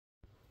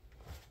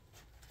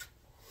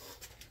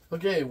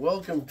Okay,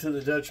 welcome to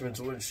the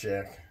Dutchman's Wood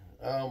Shack.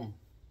 Here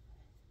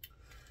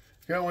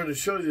I want to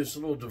show you this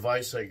little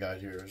device I got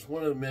here. It's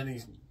one of the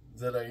many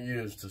that I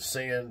use to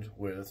sand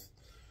with.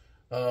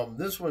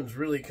 This one's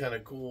really kind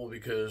of cool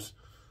because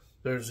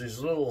there's these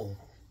little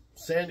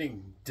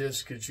sanding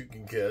discs that you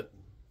can get.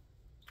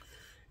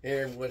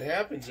 And what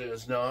happens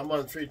is, now I'm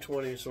on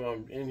 320, so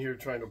I'm in here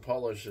trying to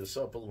polish this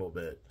up a little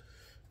bit.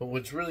 But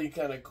what's really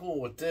kind of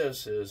cool with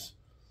this is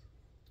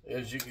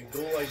you can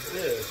go like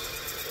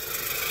this.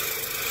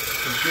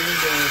 And doing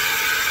that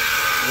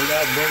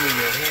without burning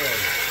your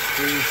hand.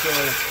 So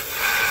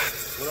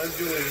what I'm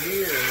doing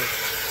here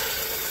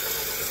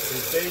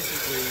is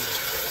basically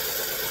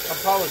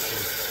I'm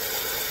polishing.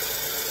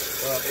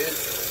 I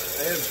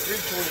have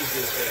 320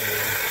 discs in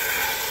here.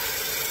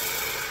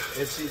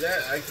 And see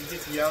that I can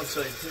get the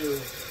outside too,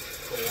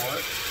 if I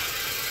want.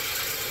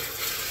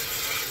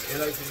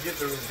 And I can get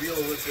the reveal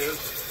with this,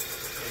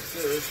 like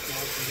this, come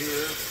up to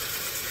here.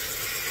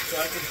 So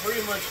I can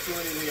pretty much do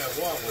anything I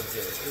want with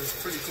this. It's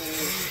pretty cool.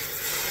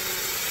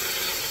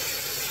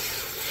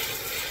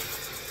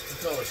 You can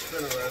tell it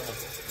spin around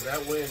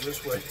that way and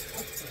this way.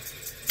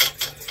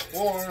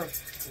 Or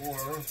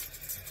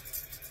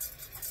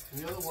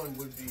the other one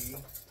would be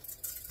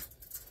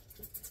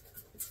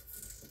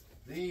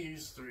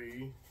these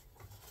three.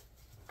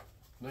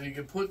 Now you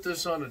can put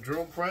this on a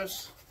drill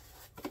press,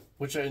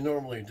 which I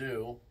normally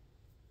do.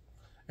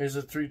 Here's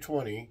a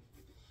 320.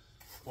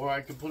 Or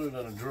I can put it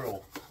on a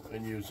drill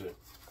and use it.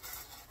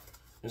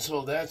 And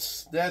so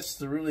that's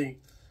the really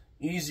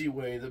easy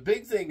way. The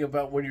big thing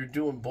about when you're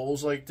doing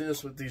bowls like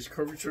this with these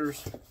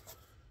curvatures,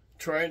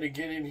 trying to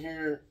get in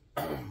here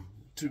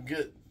to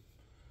get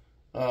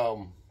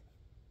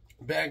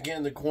back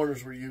in the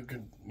corners where you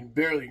can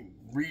barely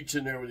reach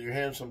in there with your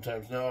hand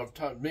sometimes. Now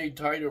I've made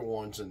tighter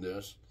ones in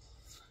this.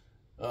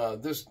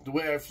 The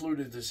way I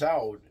fluted this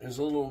out is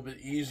a little bit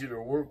easier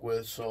to work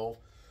with. So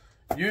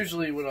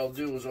usually what I'll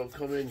do is I'll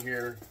come in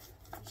here.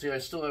 See, I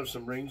still have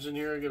some rings in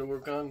here I got to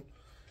work on,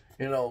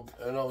 and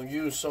I'll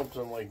use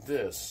something like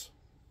this,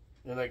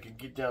 and I can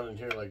get down in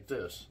here like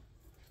this.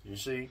 You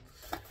see,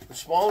 the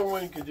smaller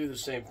one can do the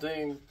same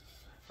thing.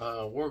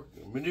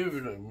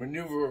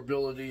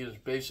 Maneuverability is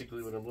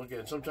basically what I'm looking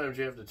at. Sometimes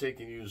you have to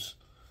take and use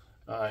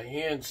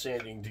hand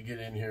sanding to get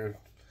in here.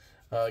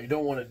 You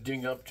don't want to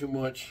ding up too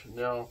much.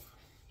 Now,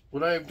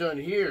 what I've done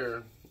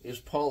here is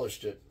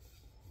polished it.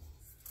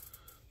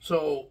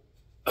 So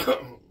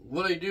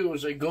what I do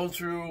is I go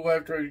through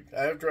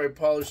after I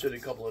polish it a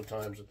couple of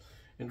times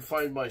and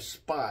find my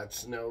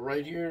spots. Now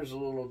right here is a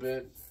little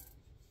bit,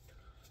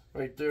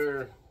 right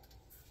there.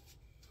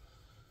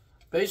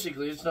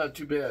 Basically, it's not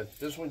too bad.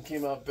 This one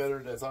came out better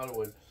than I thought it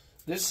would.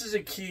 This is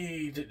a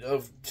key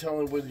of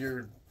telling whether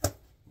your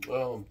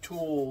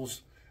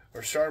tools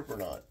are sharp or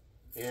not.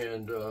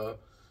 And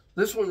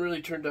this one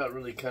really turned out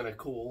really kind of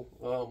cool.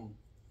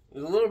 It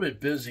was a little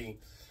bit busy.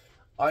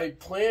 I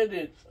planned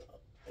it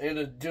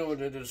and doing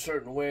it a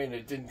certain way, and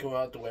it didn't come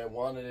out the way I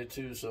wanted it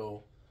to.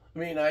 So, I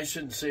mean, I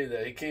shouldn't say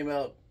that. It came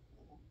out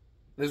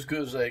as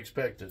good as I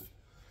expected.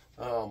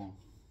 Now,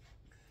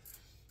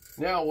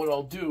 what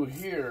I'll do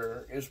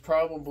here is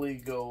probably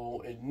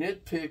go and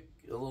nitpick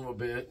a little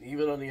bit.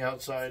 Even on the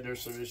outside,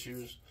 there's some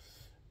issues.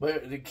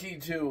 But the key,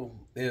 too,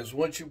 is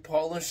once you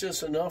polish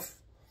this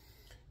enough,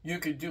 you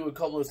could do a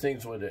couple of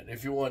things with it.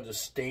 If you wanted to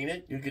stain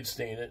it, you could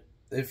stain it.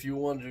 If you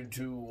wanted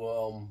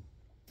to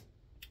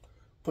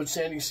put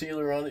sanding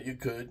sealer on it, you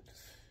could.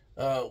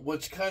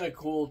 What's kind of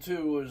cool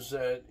too is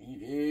that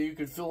you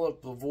could fill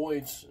up the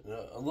voids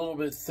a little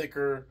bit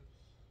thicker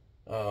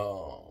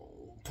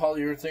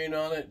polyurethane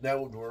on it. That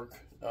would work.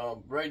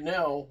 Right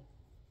now,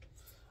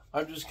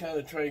 I'm just kind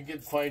of trying to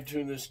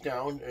fine-tune this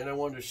down, and I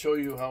wanted to show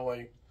you how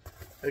I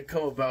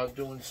come about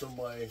doing some of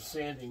my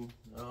sanding.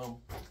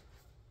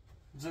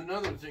 There's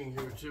another thing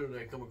here too that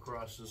I come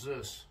across is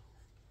this.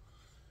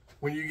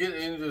 When you get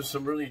into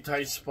some really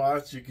tight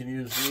spots, you can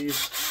use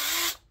these.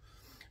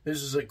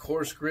 This is a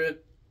coarse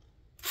grit,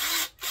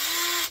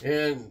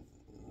 and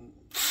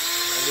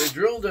the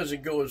drill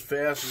doesn't go as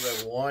fast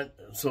as I want,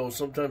 so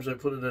sometimes I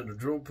put it in the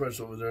drill press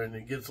over there and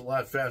it gets a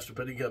lot faster,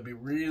 but you gotta be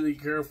really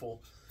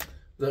careful.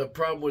 The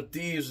problem with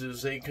these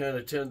is they kind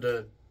of tend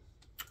to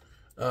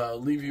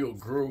leave you a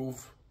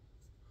groove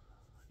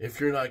if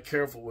you're not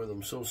careful with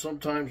them. So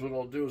sometimes what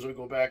I'll do is I'll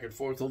go back and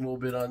forth a little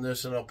bit on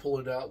this, and I'll pull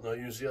it out and I'll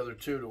use the other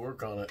two to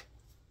work on it.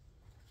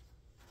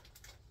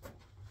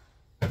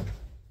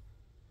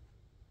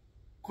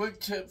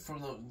 Quick tip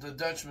from the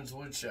Dutchman's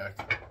Wood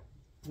Shack.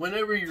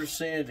 Whenever you're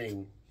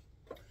sanding,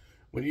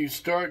 when you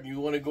start and you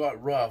want to go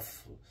out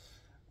rough,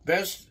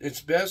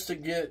 it's best to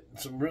get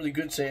some really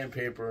good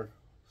sandpaper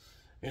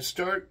and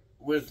start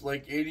with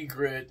like 80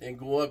 grit and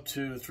go up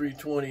to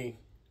 320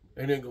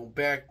 and then go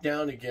back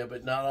down again,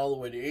 but not all the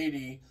way to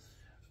 80,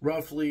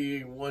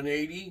 roughly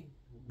 180,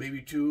 maybe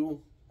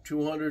 200,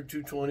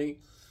 220.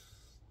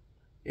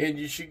 And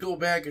you should go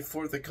back and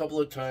forth a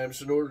couple of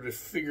times in order to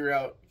figure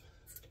out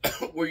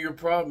where your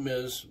problem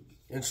is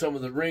in some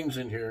of the rings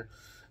in here.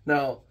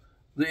 Now,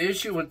 the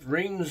issue with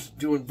rings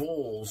doing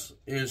bowls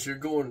is you're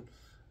going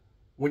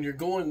when you're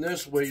going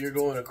this way, you're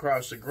going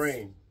across the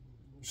grain.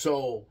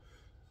 So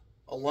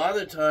a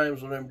lot of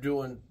times when I'm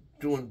doing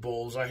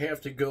bowls, I have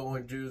to go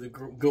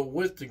and go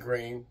with the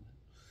grain,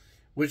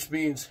 which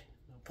means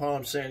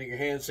palm sanding or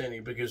hand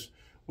sanding, because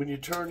when you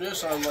turn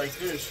this on like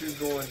this, it's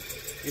going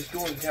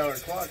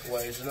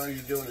counterclockwise, and all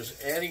you're doing is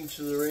adding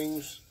to the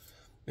rings,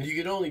 and you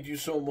can only do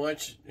so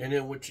much, and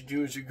then what you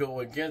do is you go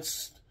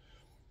against,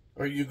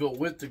 or you go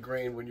with the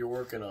grain when you're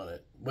working on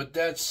it. But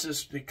that's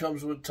just, it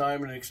comes with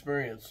time and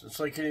experience. It's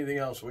like anything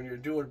else. When you're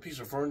doing a piece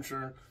of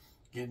furniture,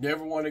 you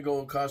never want to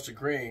go across the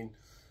grain,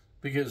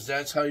 because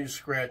that's how you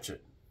scratch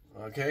it,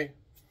 okay?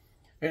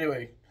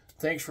 Anyway,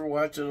 thanks for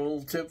watching a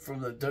little tip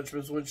from the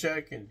Dutchman's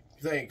Woodchuck, and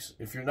thanks.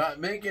 If you're not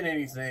making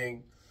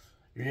anything,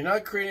 if you're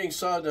not creating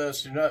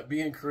sawdust, you're not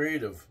being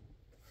creative.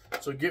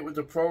 So get with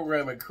the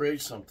program and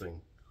create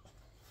something.